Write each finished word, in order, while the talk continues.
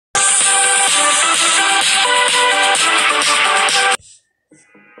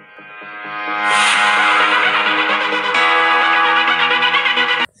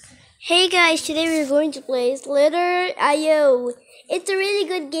guys, today we're going to play Slither IO. It's a really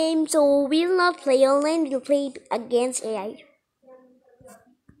good game, so we'll not play online, we'll play against AI.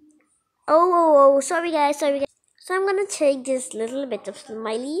 Sorry guys. So I'm gonna take this little bit of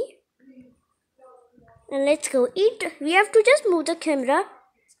smiley. And let's go eat. We have to just move the camera.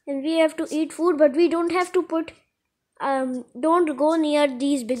 And we have to eat food, but we don't have to put... don't go near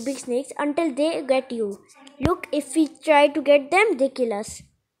these big snakes until they get you. Look, if we try to get them, they kill us.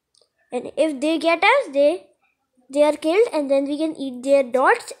 And if they get us, they are killed, and then we can eat their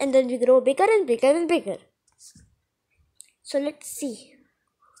dots, and then we grow bigger and bigger and bigger. So let's see.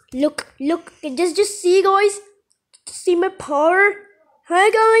 Look, just see, guys. See my power. Hey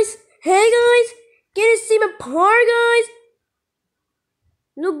guys, can you see my power, guys?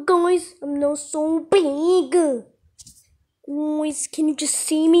 Look guys, I'm now so big. Guys, can you just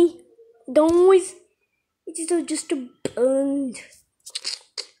see me? Guys, it is just a burn.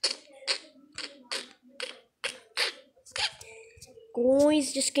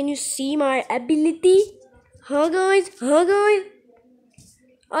 Guys, just can you see my ability? Huh guys?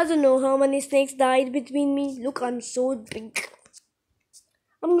 I don't know how many snakes died between me. Look, I'm so big.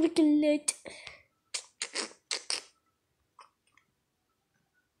 I'm gonna kill it.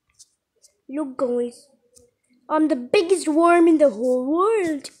 Look guys, I'm the biggest worm in the whole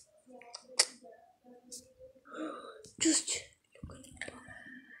world. Just look at it.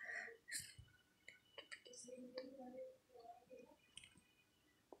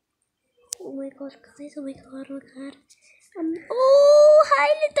 Oh my god, guys, oh my god. Oh, hi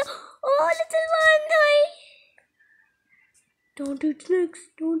little one, hi. Don't eat snakes,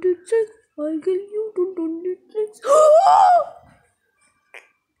 I'll kill you, don't eat snakes.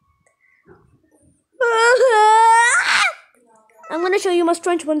 I'm gonna show you my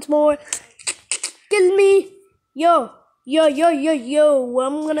strength once more. Kill me. Yo,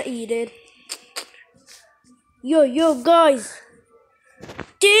 I'm gonna eat it. Yo, guys.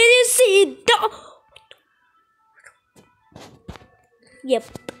 Did you see that? Yep,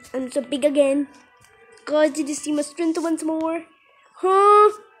 I'm so big again. Guys, did you see my strength once more?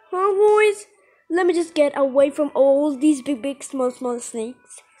 Huh, boys? Let me just get away from all these big, small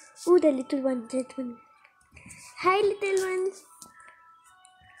snakes. Oh, the little one, that one. Hi, little ones.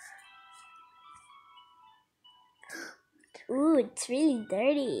 Ooh, it's really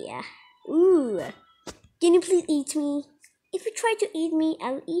dirty. Ooh, can you please eat me? If you try to eat me,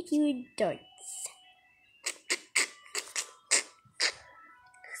 I'll eat you with darts.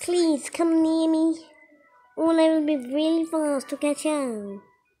 Please come near me, or I will be really fast to catch you.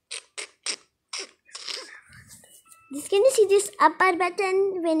 Can you see this upper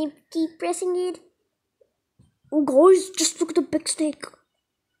button when you keep pressing it? Oh guys, just look at the big snake.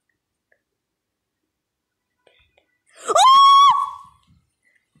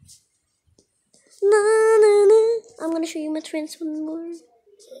 No. I'm gonna show you my trends one more.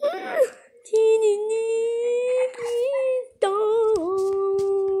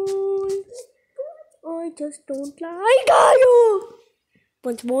 I just don't like you.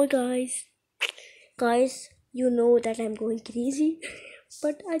 Once more, guys. Guys, you know that I'm going crazy,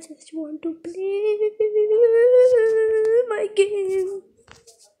 but I just want to play my game.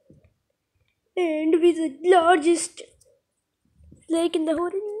 And with the largest snake in the whole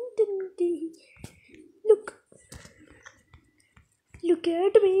entity. Look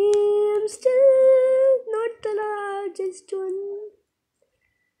at me, I'm still not the largest one.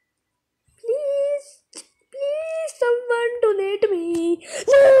 Please, someone donate me.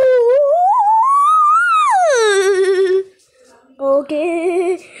 No!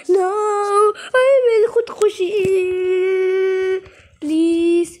 Okay, now I will khudkushi.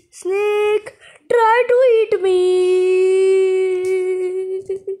 Please, snake, try to eat me.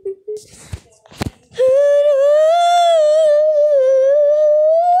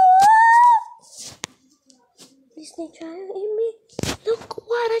 Please, snake, try to eat me. Look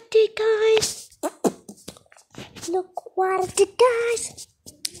what I did, guys.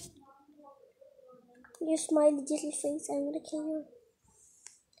 Your smiley little face, I'm gonna kill you.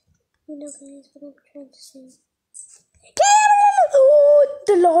 You know guys what I'm trying to say. Oh,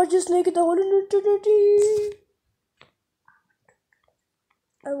 the largest snake in the whole entity.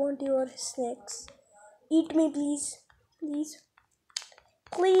 I want your snakes. Eat me, please.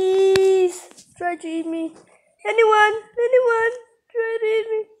 Please. Try to eat me. Anyone, try to eat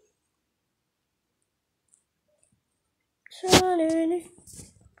me.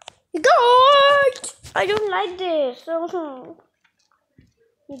 God! I don't like this.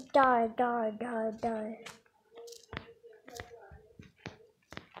 You die.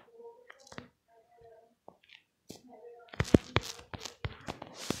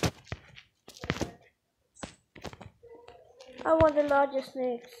 I want the largest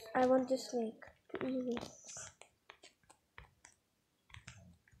snakes. I want this snake. Easy.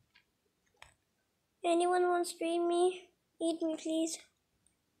 Anyone wants to eat me? Eat me, please.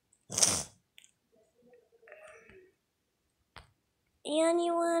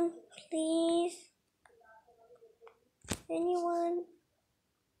 Anyone, please? Anyone?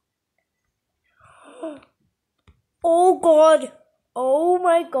 Oh God! Oh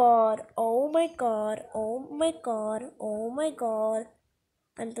my God! Oh my God! Oh my God! Oh my God!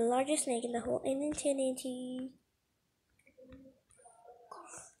 I'm the largest snake in the whole infinity.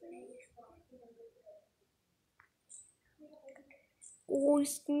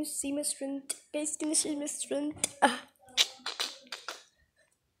 Guys, can you see my strength? Guys, can you see my strength?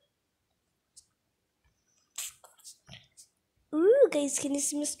 Ooh, guys, can you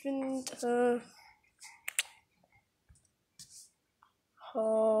see my strength?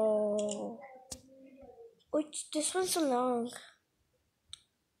 Oh, this one's so long.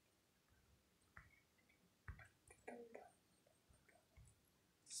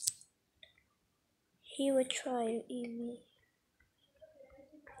 He would try to eat me.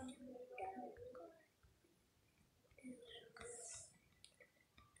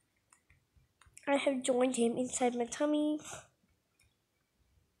 I have joined him inside my tummy.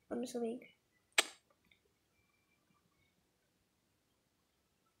 I'm so big.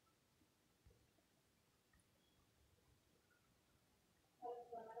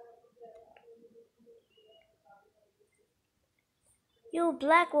 You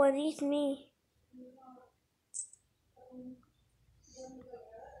black one, eat me.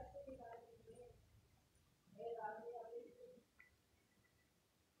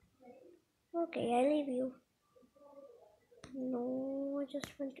 Okay, I leave you. No, I just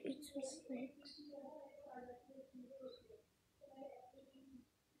want to eat some snacks.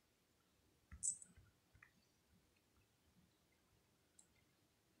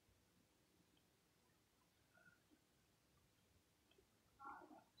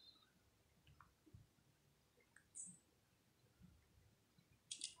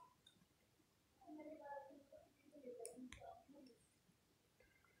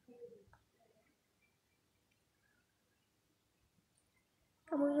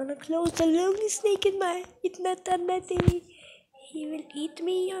 I'm gonna close the lonely snake in my day. He will eat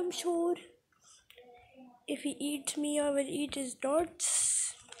me, I'm sure. If he eats me, I will eat his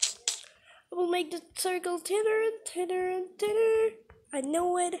darts. I will make the circle thinner and thinner and thinner. I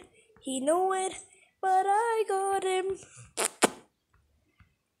know it, he know it, but I got him.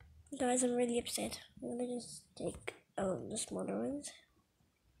 Guys, I'm really upset. I'm gonna just take the smaller ones.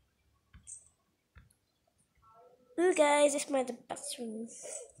 Ooh, guys, this might be the best one.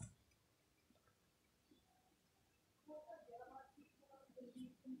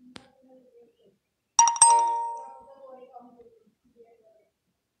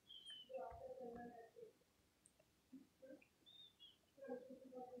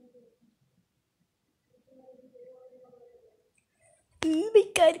 Oh my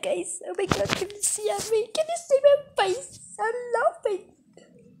God, guys! Oh my God, can you see me? Can you see my face? I'm laughing.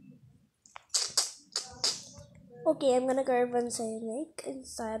 Okay, I'm gonna grab one snake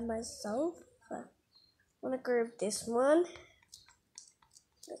inside myself. I'm gonna grab this one.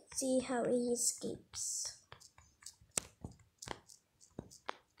 Let's see how he escapes.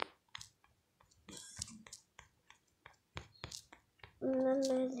 I'm gonna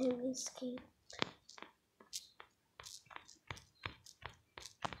let him escape.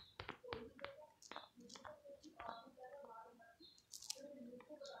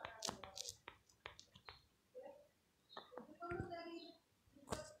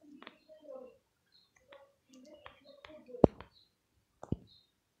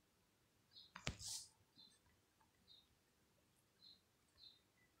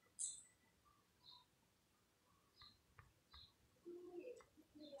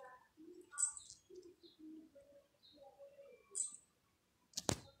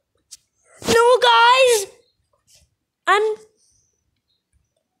 No, guys! I'm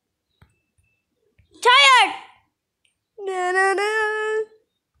tired! No, no, no!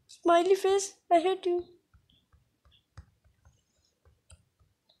 Smiley face, I hate you.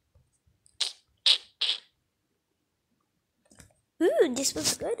 Ooh, this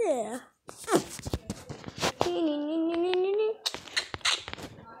was good.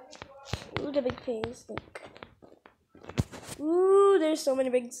 Ooh, the big face. Ooh, there's so many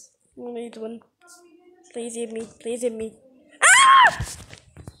bigs. I'm gonna eat one. Please eat me. Please eat me. Ah!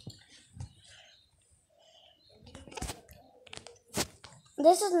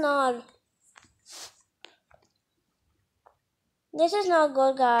 This is not. This is not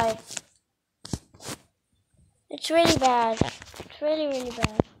good, guy. It's really bad. It's really, really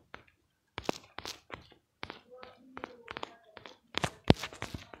bad.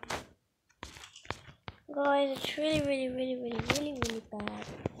 Guys, it's really, really, really, really, really, really bad.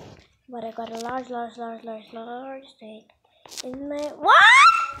 But I got a large snake in my... What?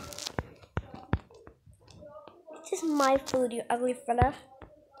 This is my food, you ugly fella.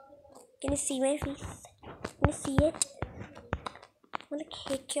 Can you see my face? Can you see it? I'm gonna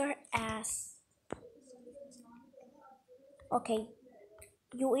kick your ass. Okay.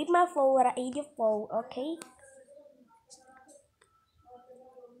 You eat my food, I eat your food, okay?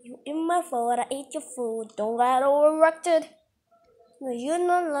 You eat my food, I eat your food. Don't get overreacted. No, you're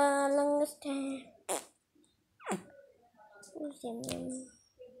not understand.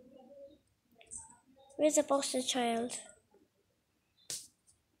 Where's the poster child?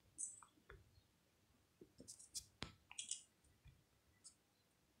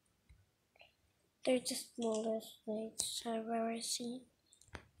 They're the smallest snakes I've ever seen.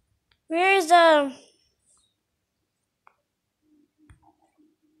 Where is the...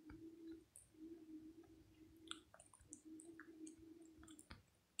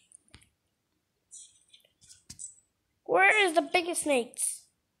 Where is the biggest snakes?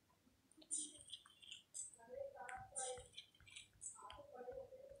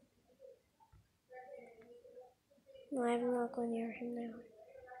 No, I'm not going near him now.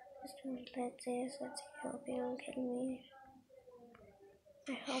 Let's see, hope you don't kill me.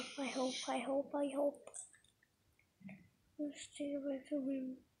 I hope. Let's stay away from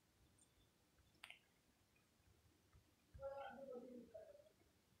him.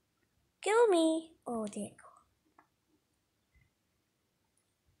 Kill me! Oh, there you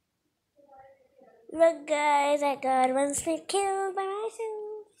go. Look, guys, I got one snake killed by myself.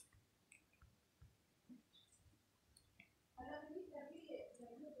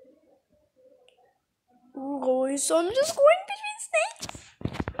 Guys, I'm just going between snakes.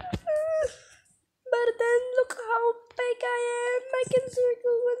 But then look how big I am. I can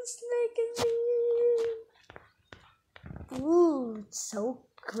circle one snake and ooh, it's so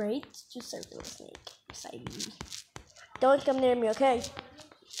great to circle a snake beside me. Don't come near me, okay?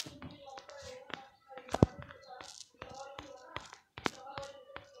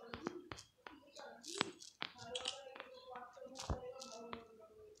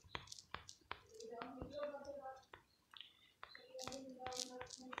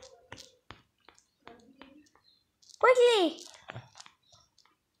 Quickly!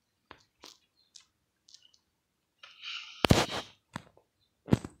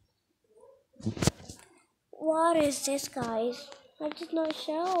 What is this, guys? I did not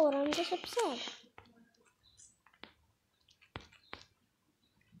shower. I'm just upset.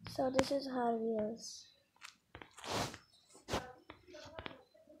 So this is how it is.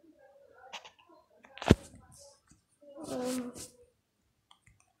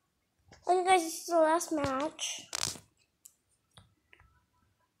 Okay, guys, this is the last match.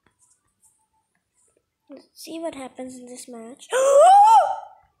 Let's see what happens in this match.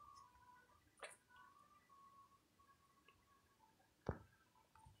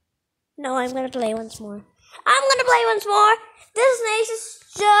 No, I'm gonna play once more. This snake is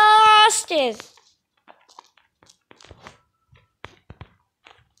justice.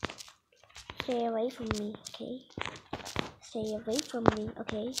 Stay away from me, okay? Stay away from me,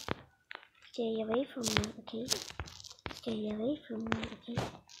 okay? Stay away from me, okay? Stay away from me, okay?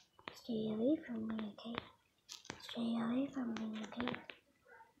 Stay away from me, okay? Stay away from me, okay?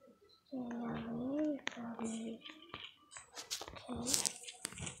 Stay away from me, okay?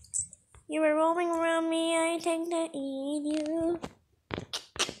 You were roaming around me, I think to eat you.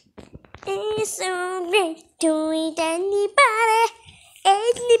 It's so great to eat anybody.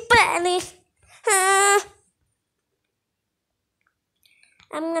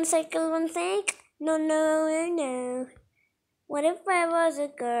 I'm gonna circle one snake. No. What if I was a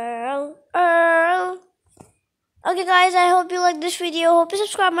girl? Okay, guys, I hope you like this video. Hope you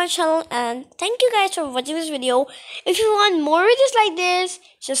subscribe my channel, and thank you guys for watching this video. If you want more videos like this,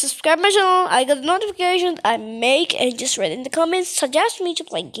 just subscribe my channel. I got the notifications I make, and just write in the comments. Suggest me to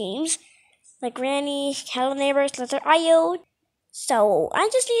play games like Granny, Hello Neighbor, Slither, IO. So I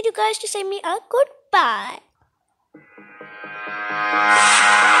just need you guys to say me a goodbye.